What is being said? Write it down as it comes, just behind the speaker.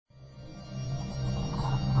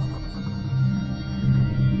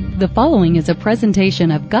The following is a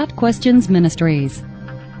presentation of Got Questions Ministries.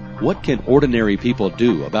 What can ordinary people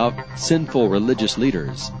do about sinful religious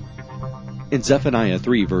leaders? In Zephaniah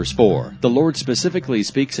 3 verse 4, the Lord specifically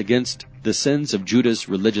speaks against the sins of Judah's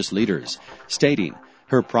religious leaders, stating,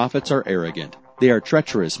 "Her prophets are arrogant, they are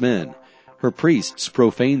treacherous men. Her priests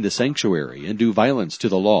profane the sanctuary and do violence to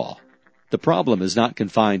the law." The problem is not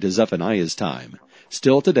confined to Zephaniah's time.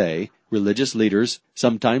 Still today, religious leaders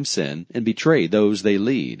sometimes sin and betray those they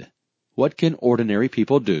lead. What can ordinary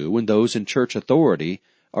people do when those in church authority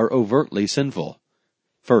are overtly sinful?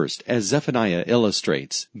 First, as Zephaniah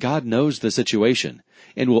illustrates, God knows the situation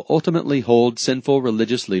and will ultimately hold sinful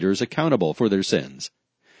religious leaders accountable for their sins.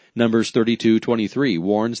 Numbers 32:23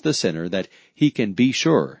 warns the sinner that he can be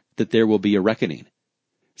sure that there will be a reckoning.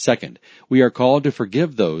 Second, we are called to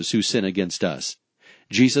forgive those who sin against us.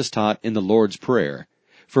 Jesus taught in the Lord's Prayer,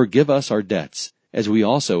 "Forgive us our debts, as we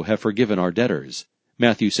also have forgiven our debtors."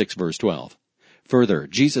 Matthew 6 verse 12. Further,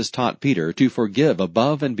 Jesus taught Peter to forgive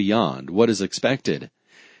above and beyond what is expected.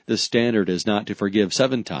 The standard is not to forgive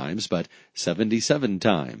 7 times, but 77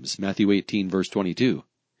 times. Matthew 18 verse 22.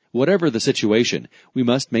 Whatever the situation, we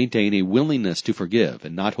must maintain a willingness to forgive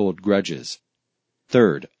and not hold grudges.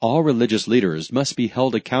 Third, all religious leaders must be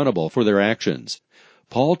held accountable for their actions.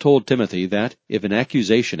 Paul told Timothy that if an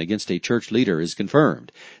accusation against a church leader is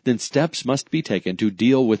confirmed, then steps must be taken to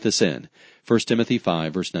deal with the sin. 1 Timothy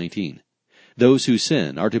 5 verse 19. Those who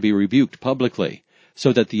sin are to be rebuked publicly,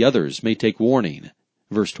 so that the others may take warning.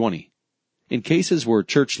 Verse 20. In cases where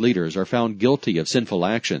church leaders are found guilty of sinful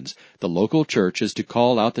actions, the local church is to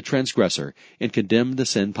call out the transgressor and condemn the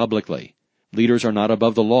sin publicly. Leaders are not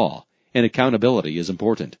above the law, and accountability is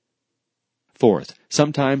important. Fourth,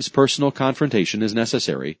 sometimes personal confrontation is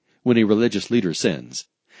necessary when a religious leader sins.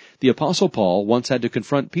 The Apostle Paul once had to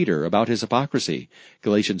confront Peter about his hypocrisy,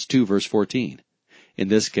 Galatians 2 verse 14. In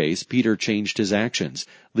this case, Peter changed his actions,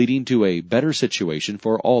 leading to a better situation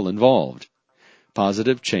for all involved.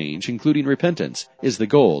 Positive change, including repentance, is the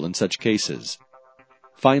goal in such cases.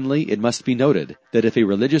 Finally, it must be noted that if a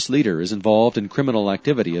religious leader is involved in criminal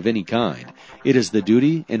activity of any kind, it is the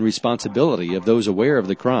duty and responsibility of those aware of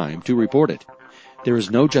the crime to report it. There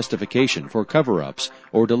is no justification for cover-ups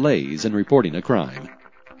or delays in reporting a crime.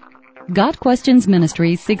 Got Questions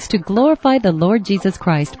Ministries seeks to glorify the Lord Jesus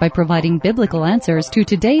Christ by providing biblical answers to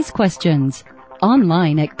today's questions.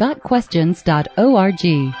 Online at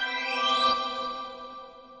gotquestions.org.